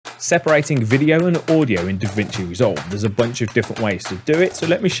Separating video and audio in Davinci Resolve. There's a bunch of different ways to do it, so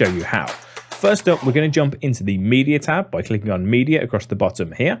let me show you how. First up, we're going to jump into the Media tab by clicking on Media across the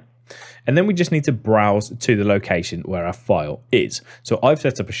bottom here. And then we just need to browse to the location where our file is. So I've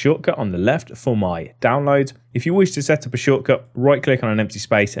set up a shortcut on the left for my downloads. If you wish to set up a shortcut, right click on an empty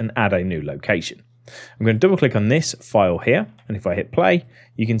space and add a new location. I'm going to double click on this file here. And if I hit play,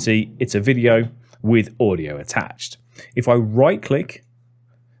 you can see it's a video with audio attached. If I right click,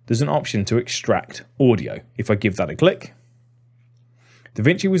 there's an option to extract audio. If I give that a click,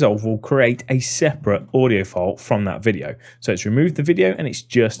 Davinci Resolve will create a separate audio file from that video. So it's removed the video and it's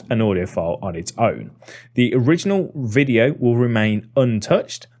just an audio file on its own. The original video will remain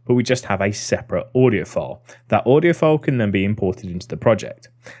untouched, but we just have a separate audio file. That audio file can then be imported into the project.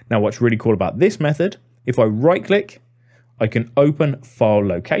 Now, what's really cool about this method, if I right click, I can open file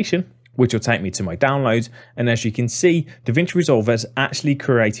location, which will take me to my downloads. And as you can see, Davinci Resolve has actually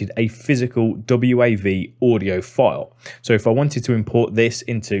created a physical WAV audio file. So if I wanted to import this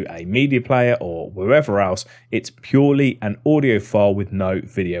into a media player or wherever else, it's purely an audio file with no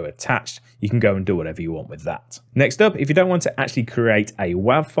video attached. You can go and do whatever you want with that. Next up, if you don't want to actually create a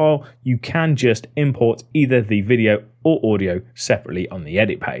WAV file, you can just import either the video or audio separately on the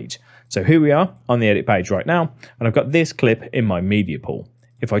edit page. So here we are on the edit page right now, and I've got this clip in my media pool.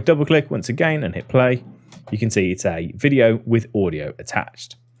 If I double click once again and hit play, you can see it's a video with audio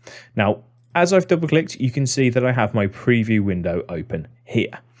attached. Now, as I've double clicked, you can see that I have my preview window open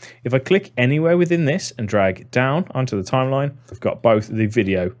here. If I click anywhere within this and drag down onto the timeline, I've got both the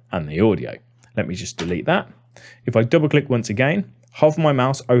video and the audio. Let me just delete that. If I double click once again, hover my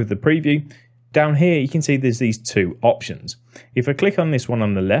mouse over the preview, down here you can see there's these two options. If I click on this one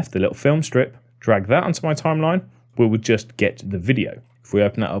on the left, the little film strip, drag that onto my timeline, we will just get the video. If we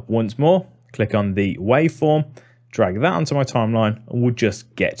open that up once more, click on the waveform, drag that onto my timeline, and we'll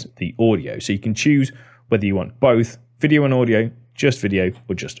just get the audio. So you can choose whether you want both video and audio, just video,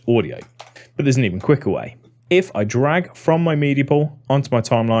 or just audio. But there's an even quicker way. If I drag from my media pool onto my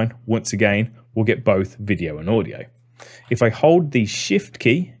timeline, once again, we'll get both video and audio. If I hold the Shift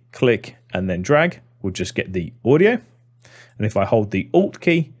key, click, and then drag, we'll just get the audio. And if I hold the Alt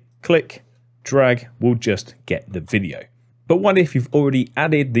key, click, drag, we'll just get the video. But what if you've already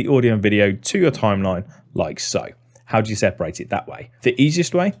added the audio and video to your timeline like so? How do you separate it that way? The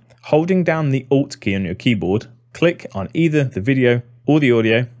easiest way, holding down the Alt key on your keyboard, click on either the video or the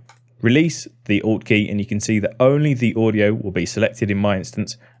audio, release the Alt key, and you can see that only the audio will be selected in my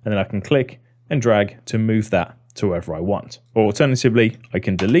instance, and then I can click and drag to move that to wherever I want. Or alternatively, I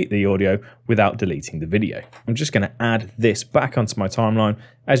can delete the audio without deleting the video. I'm just going to add this back onto my timeline.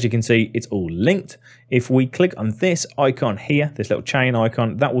 As you can see, it's all linked. If we click on this icon here, this little chain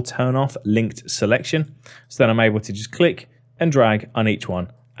icon, that will turn off linked selection. So then I'm able to just click and drag on each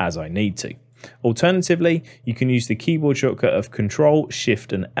one as I need to. Alternatively, you can use the keyboard shortcut of Control,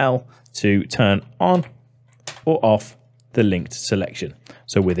 Shift and L to turn on or off the linked selection.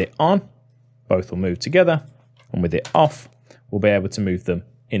 So with it on, both will move together. And with it off, we'll be able to move them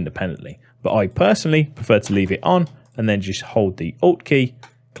independently. But I personally prefer to leave it on and then just hold the Alt key,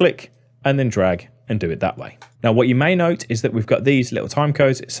 click, and then drag and do it that way. Now, what you may note is that we've got these little time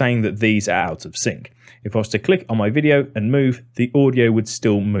codes saying that these are out of sync. If I was to click on my video and move, the audio would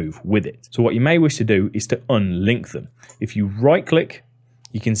still move with it. So what you may wish to do is to unlink them. If you right click,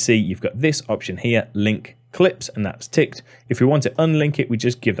 you can see you've got this option here, link clips, and that's ticked. If we want to unlink it, we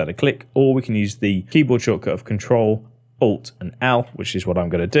just give that a click, or we can use the keyboard shortcut of Control, Alt and L, which is what I'm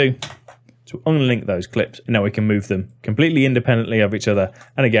going to do, to unlink those clips. And now we can move them completely independently of each other.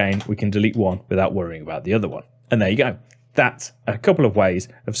 And again, we can delete one without worrying about the other one. And there you go. That's a couple of ways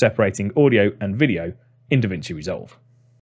of separating audio and video in Davinci Resolve.